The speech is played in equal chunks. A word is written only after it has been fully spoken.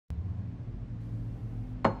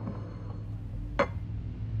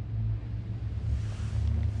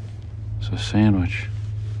It's a sandwich.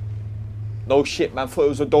 No shit, man. Thought it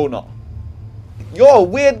was a donut. You're a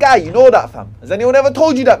weird guy. You know that, fam. Has anyone ever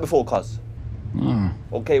told you that before, cuz? No.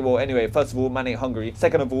 Okay, well, anyway, first of all, man ain't hungry.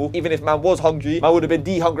 Second of all, even if man was hungry, man would have been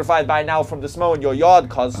dehungrified by now from the smell in your yard,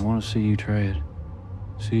 cuz. I want to see you try it.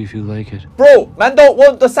 See if you like it. Bro, man don't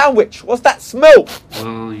want the sandwich. What's that smell?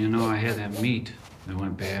 Well, you know I had that meat. It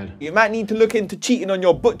went bad. You might need to look into cheating on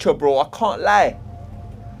your butcher, bro. I can't lie.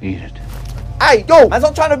 Eat it. Hey, yo, man's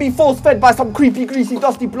not trying to be force-fed by some creepy, greasy,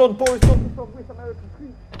 dusty, blonde, Boris Johnson from West American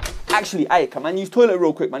creep. Actually, hey, can man use toilet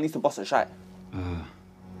real quick? Man needs to bust a shite.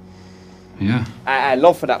 Yeah. I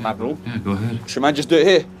love for that, man, bro. Yeah, go ahead. Should man just do it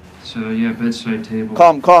here? So, yeah, bedside table.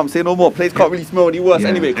 Calm, say no more. Place can't really smell any worse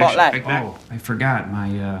anyway, can't lie. I forgot,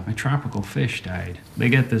 my tropical fish died. They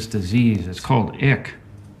get this disease, it's called ick.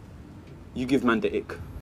 You give man the ick.